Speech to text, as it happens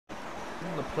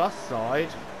On the plus side,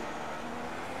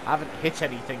 I haven't hit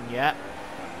anything yet.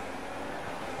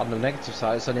 On the negative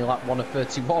side, it's only lap 1 of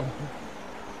 31.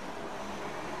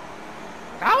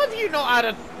 How have you not had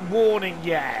a warning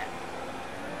yet?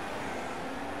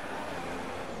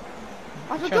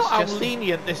 I forgot how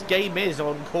lenient this game is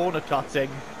on corner cutting.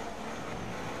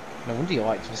 No wonder you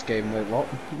liked this game a lot.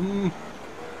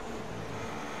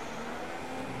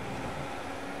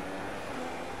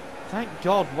 Thank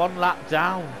God, 1 lap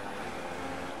down.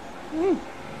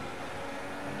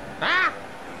 Ah!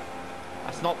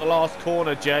 That's not the last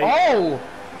corner, Jay. Oh!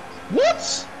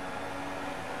 What?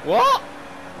 What?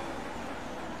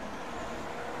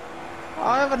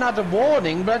 I haven't had a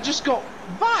warning, but I just got...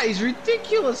 That is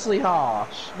ridiculously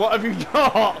harsh. What have you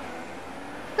got?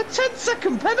 A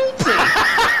 10-second penalty!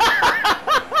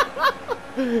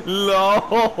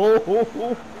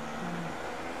 LOL.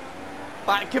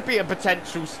 That could be a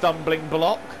potential stumbling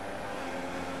block.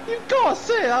 You've got to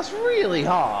say, that's really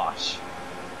harsh.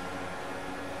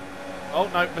 Oh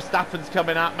no, Verstappen's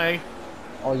coming at me.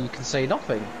 Or you can say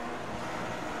nothing.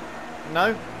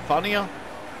 No, funnier.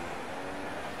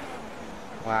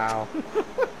 Wow.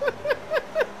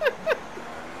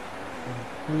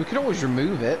 We can always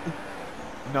remove it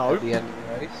No. at the end of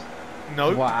the race.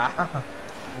 No. Wow.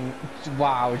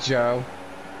 Wow, Joe.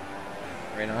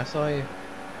 Very nice, are you?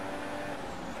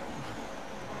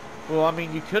 Well, I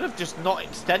mean, you could have just not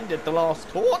extended the last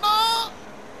corner. I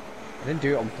didn't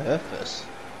do it on purpose.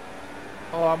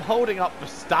 Oh, I'm holding up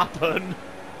Verstappen.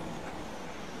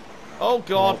 Oh,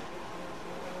 God.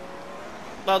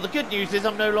 Well, the good news is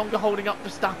I'm no longer holding up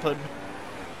Verstappen.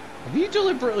 Have you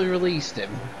deliberately released him?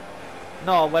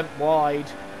 No, I went wide.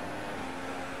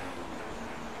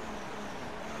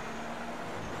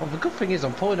 Well, the good thing is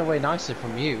I'm pulling away nicely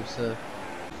from you, so...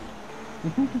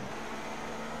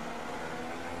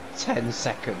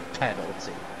 10-second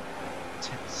penalty.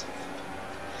 10 seconds.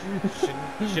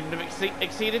 Shouldn't have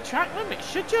exceeded track limits,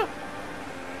 should you?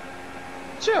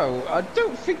 Joe, I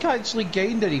don't think I actually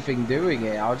gained anything doing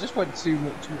it. I just went too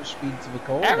much speed to the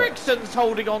corner. Ericsson's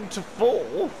holding on to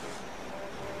 4th.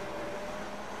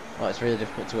 Well, it's really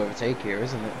difficult to overtake here,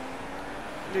 isn't it?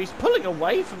 He's pulling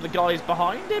away from the guys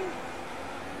behind him.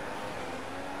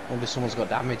 Wonder if someone's got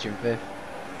damage in 5th.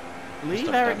 Leave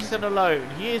Ericsson alone.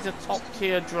 He is a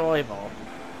top-tier driver.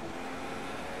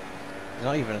 He's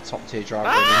not even a top-tier driver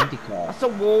in IndyCar. That's a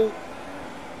wall.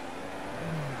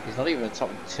 He's not even a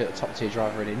top-tier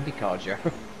driver in IndyCar, Joe.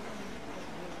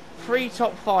 3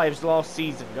 top 5s last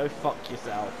season. Go fuck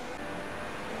yourself.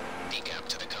 The gap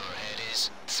to the car ahead is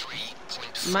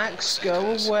 3.4 Max, go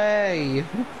seconds. away.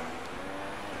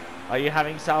 Are you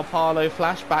having Sao Paulo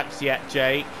flashbacks yet,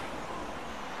 Jake?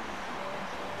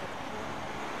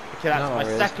 Okay, that's No, my it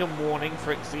is. second warning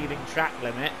for exceeding track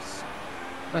limits.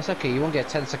 That's okay, you won't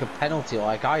get a 10-second penalty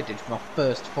like I did for my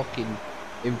first fucking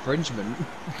infringement.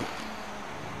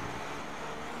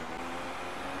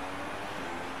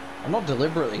 I'm not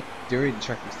deliberately doing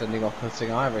track extending or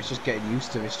cutting either, it's just getting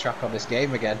used to this track on this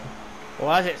game again.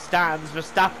 Well, as it stands,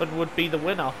 Verstappen would be the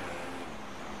winner.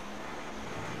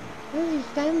 As it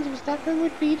stands, Verstappen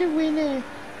would be the winner.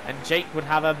 And Jake would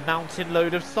have a mountain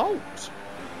load of salt.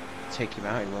 Take him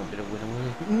out, he won't be the winner,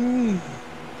 will he?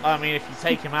 I mean, if you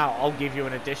take him out, I'll give you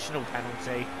an additional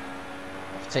penalty.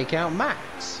 Take out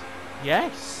Max.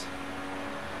 Yes.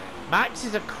 Max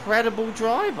is a credible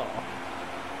driver.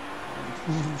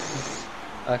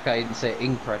 Okay, I didn't say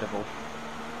incredible.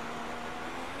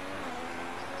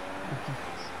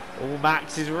 Oh,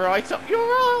 Max is right up your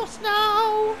arse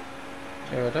now.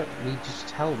 Joe, I don't need you to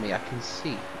tell me, I can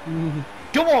see.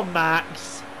 Come on,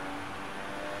 Max.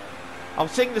 I'll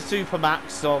sing the Super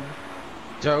Max song.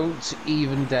 Don't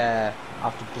even dare. I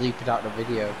have to bleep it out of the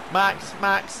video. Max,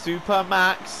 Max, Super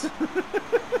Max.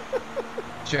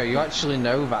 Joe, you actually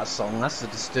know that song. That's a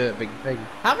disturbing thing.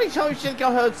 How many times do you think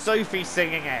I heard Sophie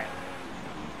singing it?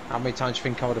 How many times do you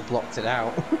think I would have blocked it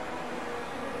out?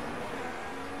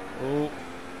 Oh.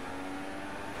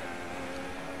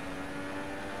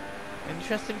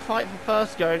 Interesting fight for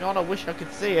first going on. I wish I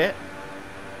could see it.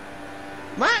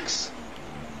 Max!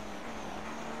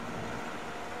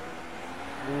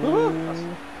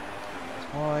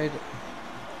 That's wide.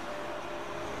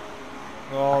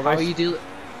 Oh, How are you dealing?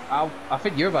 I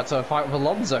think you're about to have a fight with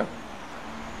Alonso.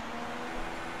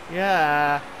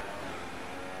 Yeah.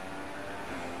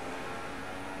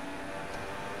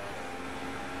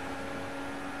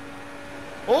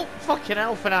 Oh, fucking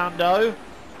hell, Fernando.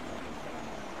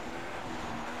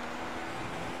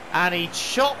 And he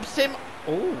chops him.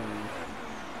 Oh.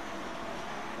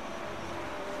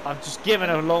 I've just given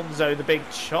Alonso the big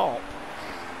chop.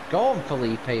 Go on,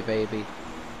 Felipe, baby.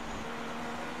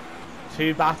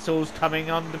 Two battles coming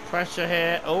under pressure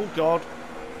here. Oh, God.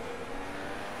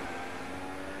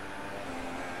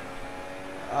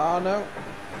 Oh, no.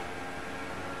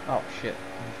 Oh, shit.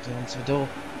 Moved onto the door.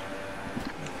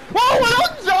 Whoa,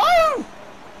 Alonso!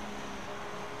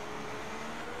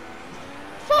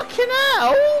 Fucking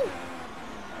hell!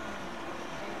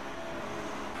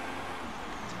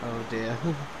 Oh, dear.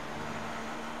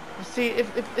 See,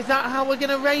 is that how we're going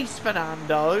to race,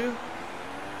 Fernando?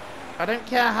 I don't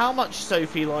care how much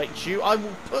Sophie likes you, I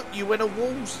will put you in a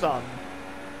wall, son.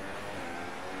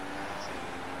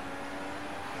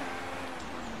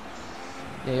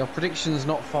 Yeah, your prediction's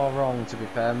not far wrong, to be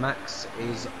fair. Max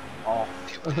is off.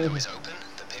 Pit window is open.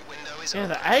 The pit window is Yeah,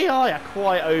 open. the AI are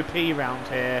quite OP round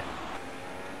here.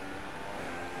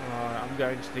 Alright, I'm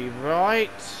going to the right.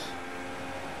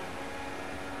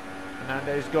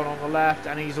 Fernando's gone on the left,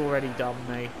 and he's already done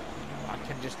me. I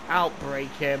can just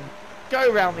outbrake him.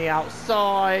 Go round the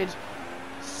outside.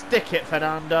 Stick it,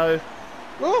 Fernando.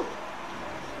 Oh!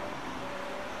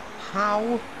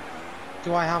 How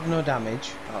do I have no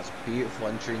damage? Oh, that's a beautiful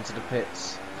entry into the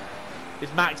pits.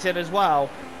 Is Max in as well?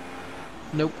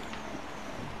 Nope.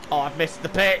 Oh, I've missed the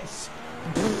pits.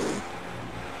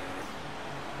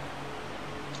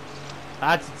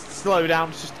 I had to slow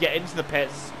down just to get into the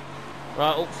pits.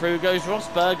 Right, up through goes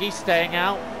Rosberg. He's staying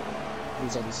out.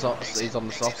 He's on the softs. He's on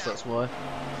the softs. That's why.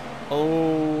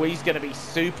 Oh, he's going to be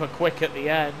super quick at the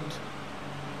end.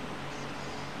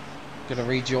 Gonna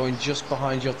rejoin just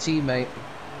behind your teammate.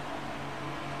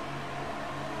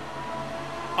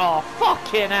 Oh,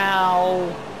 fucking hell.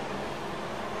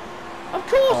 Of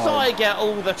course Oh. I get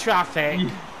all the traffic.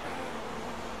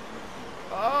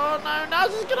 Oh, no,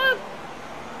 Naz is going to...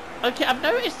 Okay, I've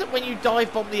noticed that when you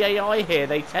dive bomb the AI here,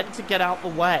 they tend to get out the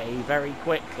way very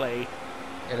quickly.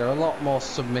 Yeah, they're a lot more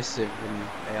submissive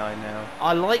than AI now.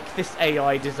 I like this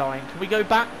AI design. Can we go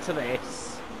back to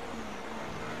this?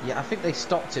 Yeah, I think they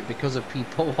stopped it because of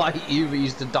people like you who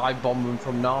used to dive bomb them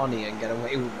from Narnia and get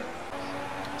away with it.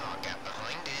 Our gap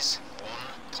behind is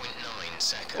 1.9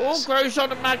 Oh, seconds.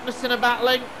 Grosjean and Magnussen are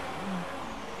battling.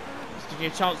 Just giving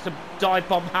you a chance to dive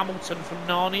bomb Hamilton from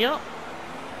Narnia.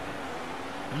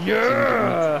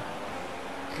 Yeah!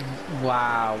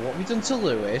 Wow, what have we done to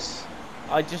Lewis?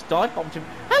 I just dive bombed him.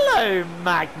 Hello,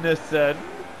 Magnussen.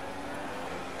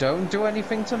 Don't do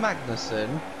anything to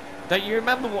Magnussen. Don't you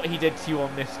remember what he did to you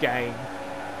on this game?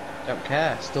 Don't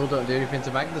care. Still don't do anything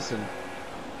to Magnussen.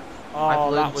 Oh,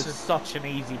 I've that learned was to- such an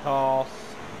easy pass.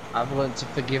 I've learned to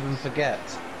forgive and forget.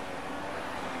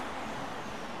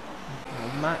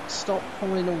 Oh, Max, stop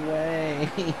pulling away.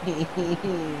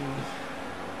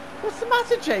 What's the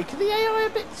matter, Jake? Are the AI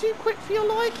a bit too quick for your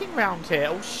liking round here?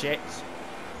 Oh, shit.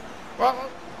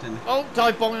 Oh,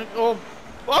 dive bombing. Oh,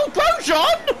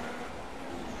 Grosjean!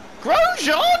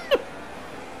 Grosjean!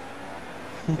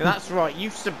 Yeah, that's right, you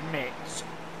submit.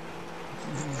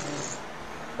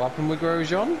 What happened with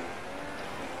Grosjean?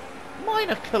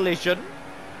 Minor collision.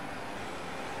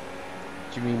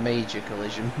 Do you mean major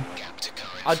collision? Gap to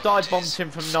current I dive front bombed is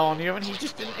him from Narnia and he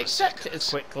just didn't 0.1 accept it as seconds.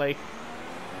 quickly.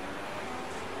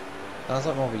 Sounds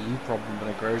like more of a you problem than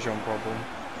a Grosjean problem.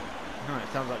 No, it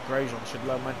sounds like Grosjean should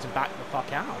learn when to back the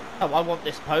fuck out. Oh, I want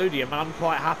this podium and I'm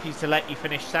quite happy to let you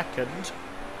finish second.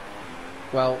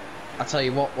 Well, I tell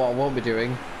you what I won't be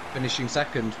doing, finishing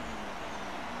second.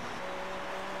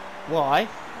 Why?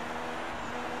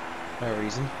 No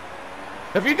reason.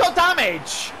 Have you got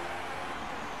damage?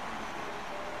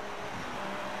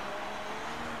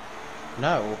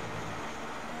 No.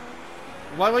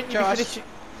 Why won't you Joe, I be s-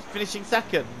 finishing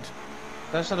second?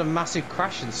 I just had a massive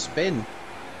crash and spin.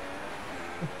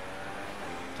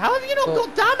 How have you not Well-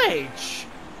 got damage?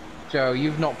 Joe,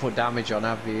 you've not put damage on,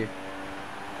 have you?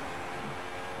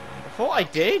 I thought I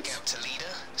did. Gap to leader.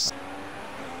 Do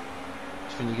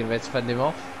you think you're going to be able to fend him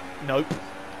off? Nope.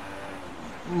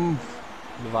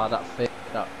 Without that fit,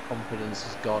 that confidence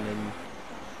has gone in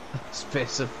a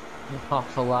space of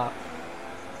half a lap.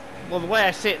 Well, the way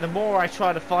I see it, the more I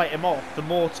try to fight him off, the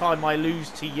more time I lose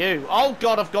to you. Oh,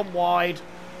 God, I've gone wide.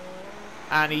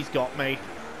 And he's got me.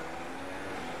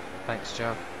 Thanks,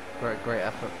 Joe. Great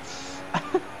effort.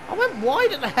 I went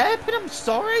wide at the hairpin, I'm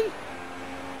sorry.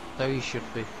 So you should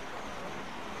be.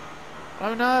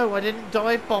 Oh, no, I didn't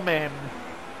dive bomb him.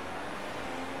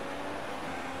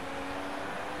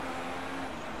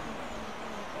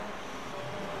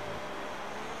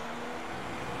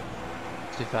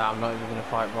 To be fair, I'm not even going to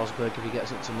fight Rosberg if he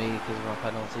gets up to me because of my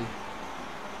penalty.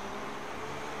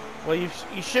 Well, you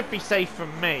should be safe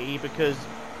from me because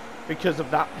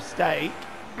of that mistake.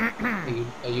 Are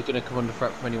you going to come under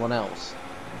threat from anyone else?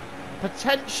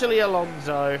 Potentially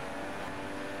Alonso.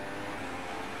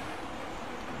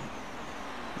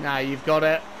 Now you've got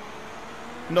it.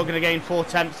 Not going to gain 4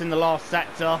 tenths in the last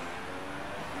sector.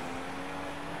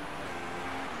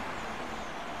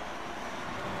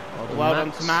 Well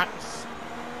done to Max.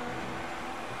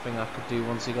 Nothing I could do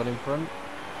once he got in front.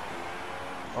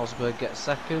 Rosberg gets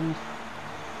second.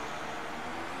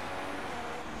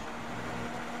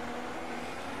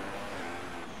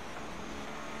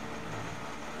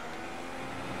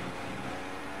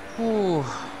 Ooh,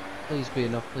 please be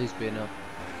enough, please be enough.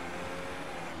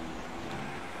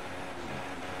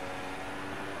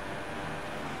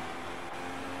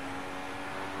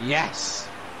 Yes!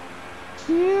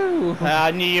 Phew!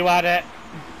 I knew you had it.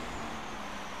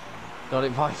 Got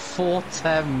it by 4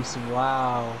 tenths,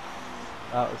 wow.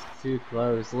 That was too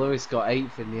close. Lewis got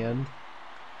 8th in the end.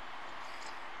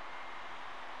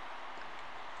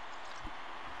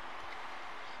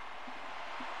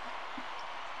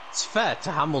 It's fair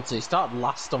to Hamilton, he started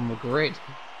last on the grid.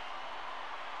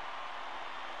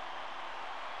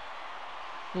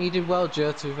 He did well,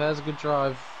 Jertu. There's a good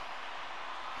drive.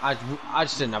 I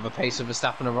just didn't have a pace of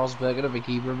Verstappen and Rosberg. I don't think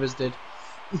either of us did.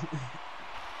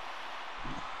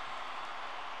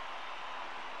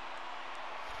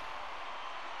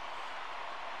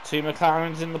 Two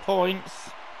McLarens in the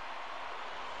points.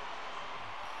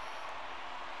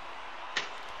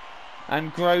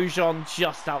 And Grosjean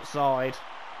just outside.